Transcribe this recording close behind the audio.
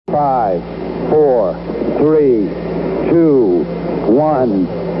5, 4, 3, 2, 1,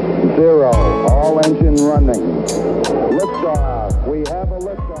 0. All engine running. Liftoff. We have a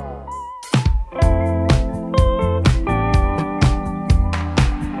liftoff.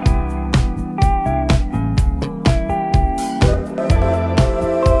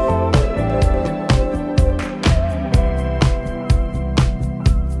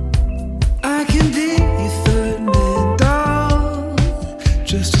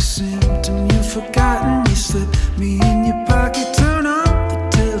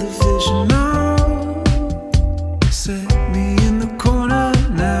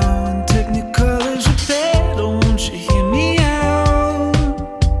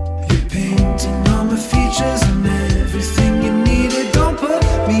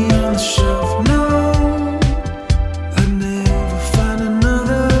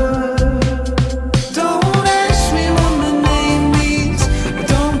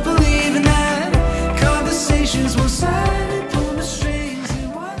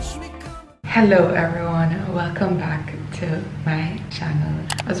 Hello everyone, welcome back to my channel.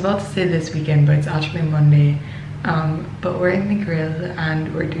 I was about to say this weekend, but it's actually Monday. But we're in Negril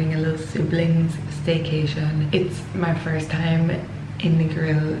and we're doing a little siblings staycation. It's my first time in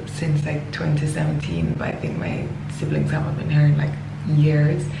Negril since like 2017, but I think my siblings haven't been here in like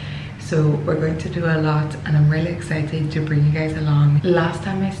years. So we're going to do a lot and I'm really excited to bring you guys along. Last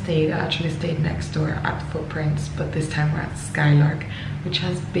time I stayed, I actually stayed next door at Footprints, but this time we're at Skylark, which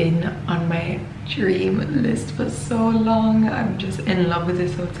has been on my dream list for so long. I'm just in love with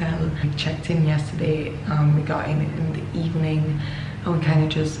this hotel. We checked in yesterday, we got in the evening and we kind of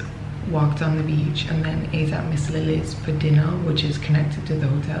just walked on the beach and then ate at Miss Lily's for dinner, which is connected to the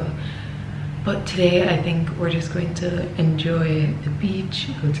hotel. But today I think we're just going to enjoy the beach,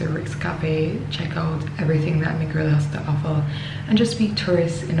 go to Rick's Cafe, check out everything that Negril has to offer, and just be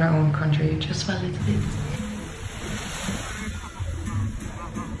tourists in our own country just for a little bit.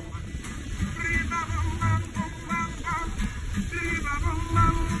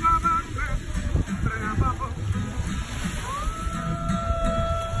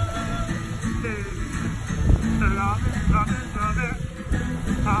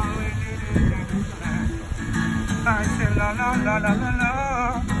 La la la la la la,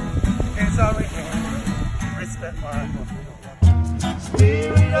 it's all we can. Respect my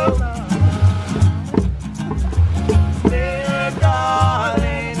spirit of love. Spirit,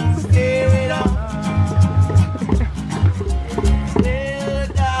 darling, spirit of love. Spirit,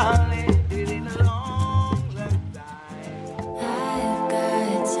 darling, it's been a long, long time. I've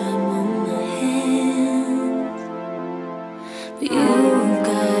got time on my hands, but you've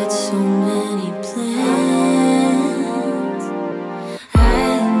got so many plans.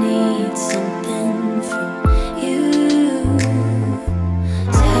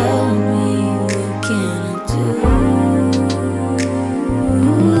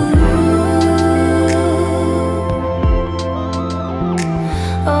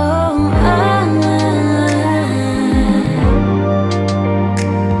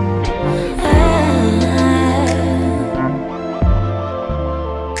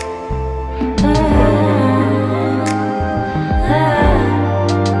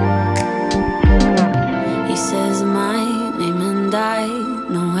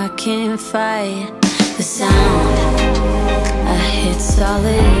 Fight the sound, I hit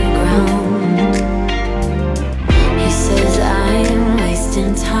solid ground. He says I'm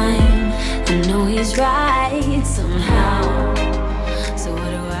wasting time, I know he's right somehow. So what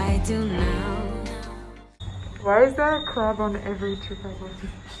do I do now? Why is there a crab on every trip I go to?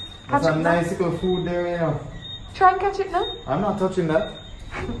 There's some nice little food there, you know. Try and catch it now. I'm not touching that.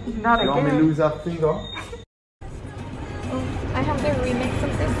 Not you again. want me to lose that finger? I have the remix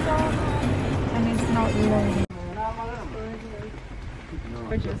of this song and it's not long.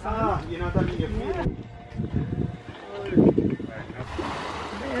 You're not touching your feet.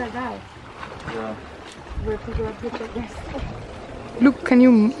 There, guys. Yeah. We're to do a picture, yes. Look, can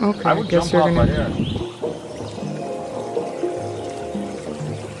you? Okay, I guess you're gonna.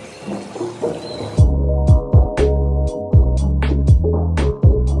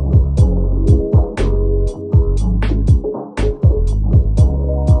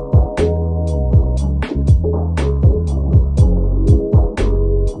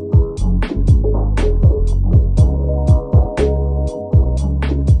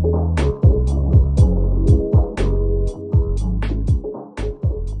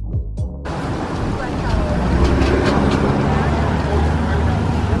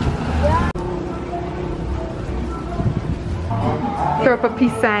 Throw up a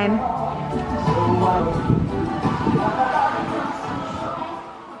peace sign.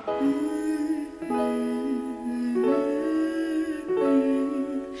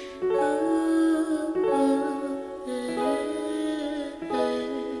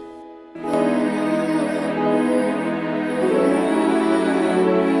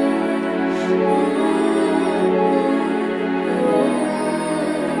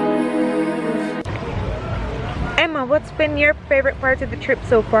 what's been your favorite part of the trip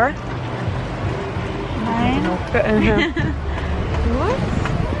so far? Mine? What?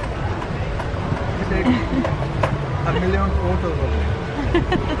 A million photos of it.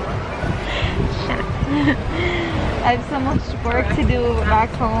 I have so much work to do back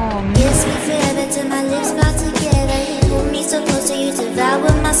home. Kiss me forever till my lips bow together. Hold me so close to you, devour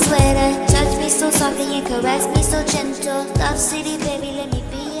my sweater. Touch me so softly and caress me so gentle. Love city, baby, let me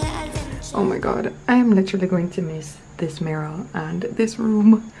be your adventure. Oh my god, I am literally going to miss this mirror and this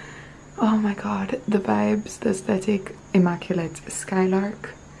room. Oh my god, the vibes, the aesthetic, immaculate.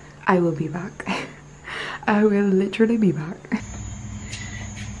 Skylark, I will be back. I will literally be back.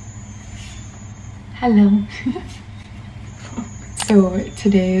 Hello. So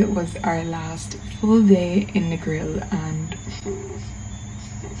today was our last full day in Negril and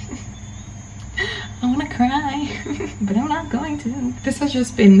I want to cry, but I'm not going to. This has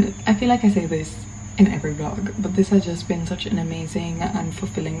just been, I feel like I say this in every vlog, but this has just been such an amazing and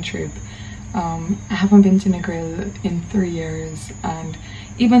fulfilling trip. I haven't been to Negril in 3 years, and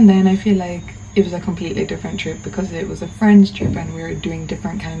even then I feel like it was a completely different trip because it was a friend's trip and we were doing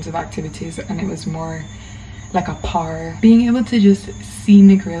different kinds of activities, and it was more like a par. Being able to just see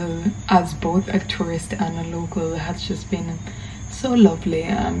Negril as both a tourist and a local has just been so lovely,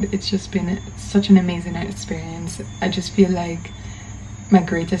 and it's just been such an amazing experience. I just feel like my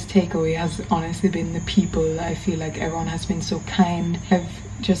greatest takeaway has honestly been the people. I feel like everyone has been so kind. I've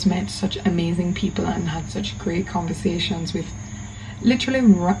just met such amazing people and had such great conversations with literally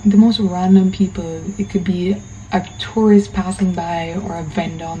the most random people. It could be a tourist passing by or a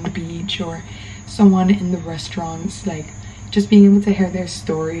vendor on the beach or someone in the restaurants. Like, just being able to hear their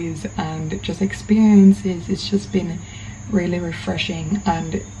stories and just experiences, it's just been really refreshing,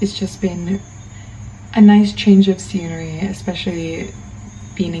 and it's just been a nice change of scenery, especially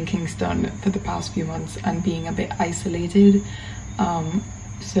being in Kingston for the past few months and being a bit isolated.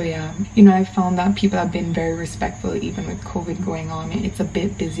 So yeah, you know, I found that people have been very respectful even with COVID going on. It's a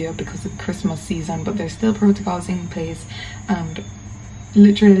bit busier because of Christmas season, but there's still protocols in place, and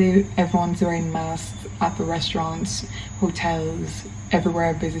literally everyone's wearing masks at the restaurants, hotels, everywhere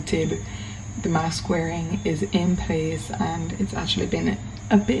I visited. The mask wearing is in place, and it's actually been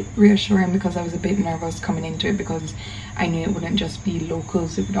a bit reassuring because I was a bit nervous coming into it because I knew it wouldn't just be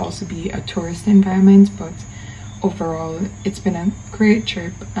locals, it would also be a tourist environment. But overall it's been a great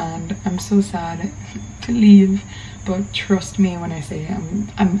trip, and I'm so sad to leave, but trust me when I say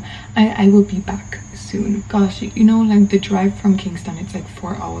I will be back soon. Gosh, you know, like the drive from Kingston, it's like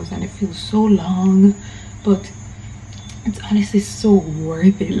 4 hours and it feels so long, but it's honestly so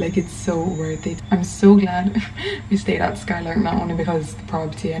worth it. Like, it's so worth it. I'm so glad we stayed at Skylark, not only because the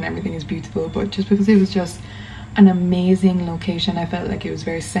property and everything is beautiful, but just because it was just an amazing location. I felt like it was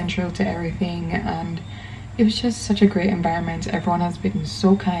very central to everything, and it was just such a great environment. Everyone has been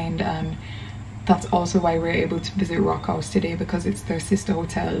so kind, and that's also why we're able to visit Rockhouse today, because it's their sister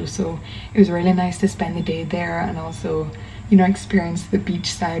hotel. So it was really nice to spend the day there and also, you know, experience the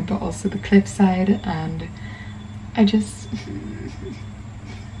beach side but also the cliff side. And I just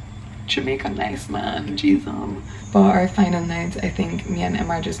Jamaica nice, man, Jesus. For our final night, I think me and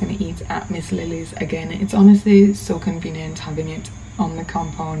Emma are just gonna eat at Miss Lily's again. It's honestly so convenient having it on the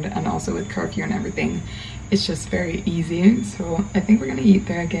compound, and also with curfew and everything, it's just very easy. So I think we're gonna eat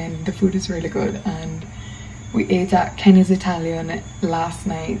there again. The food is really good, and we ate at Kenny's Italian last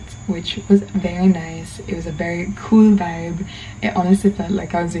night, which was very nice. It was a very cool vibe. It honestly felt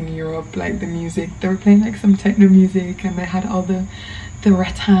like I was in Europe. Like, the music, they were playing like some techno music, and they had all the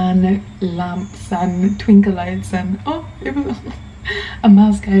rattan lamps and twinkle lights, and oh, it was a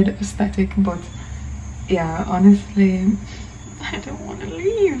mouse guide aesthetic. But yeah, honestly, I don't want to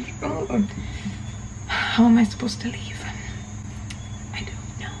leave. Oh, how am I supposed to leave? I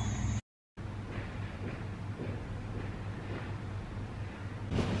don't know.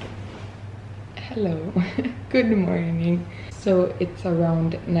 Hello. Good morning. So it's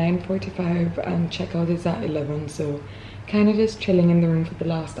around 9:45 and checkout is at 11, so kind of just chilling in the room for the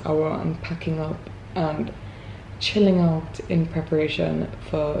last hour and packing up and chilling out in preparation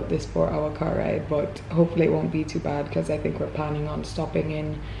for this 4-hour car ride. But hopefully it won't be too bad, because I think we're planning on stopping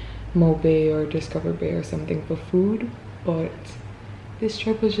in Mo Bay or Discover Bay or something for food. But this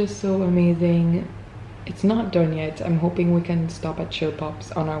trip was just so amazing. It's not done yet. I'm hoping we can stop at Chill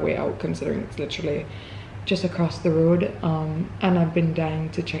Pops on our way out, considering it's literally just across the road, and I've been dying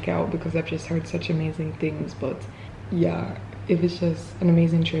to check it out because I've just heard such amazing things. But yeah, it was just an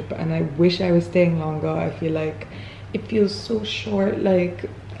amazing trip, and I wish I was staying longer. I feel like it feels so short. Like,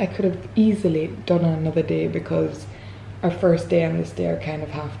 I could have easily done another day, because our first day and this day are kind of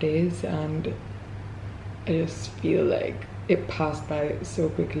half days, and I just feel like it passed by so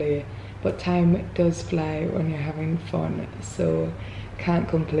quickly, but time does fly when you're having fun, so can't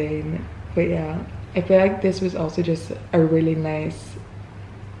complain. But yeah, I feel like this was also just a really nice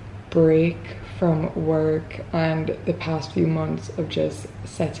break from work and the past few months of just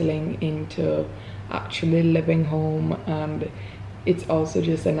settling into actually living home, and it's also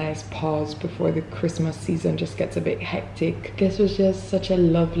just a nice pause before the Christmas season just gets a bit hectic. This was just such a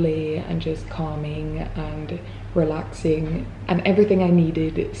lovely and just calming and relaxing and everything I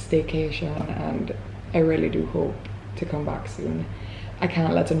needed staycation, and I really do hope to come back soon. I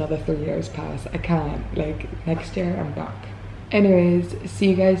can't let another 3 years pass. I can't. Like, next year I'm back. Anyways,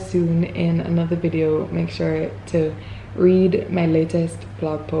 see you guys soon in another video. Make sure to read my latest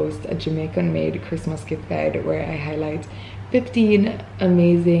blog post, a Jamaican made Christmas gift guide, where I highlight 15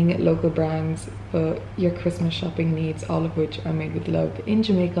 amazing local brands for your Christmas shopping needs, all of which are made with love in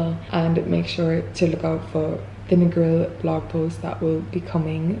Jamaica. And make sure to look out for the Negril blog post that will be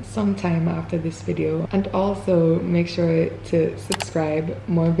coming sometime after this video. And also make sure to subscribe.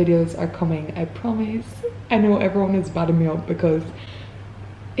 More videos are coming, I promise. I know everyone is batting me up because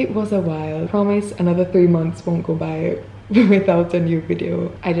it was a while. I promise another 3 months won't go by without a new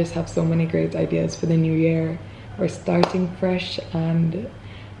video. I just have so many great ideas for the new year. We're starting fresh and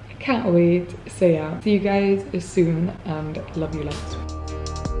I can't wait. So yeah, see you guys soon and love you lots.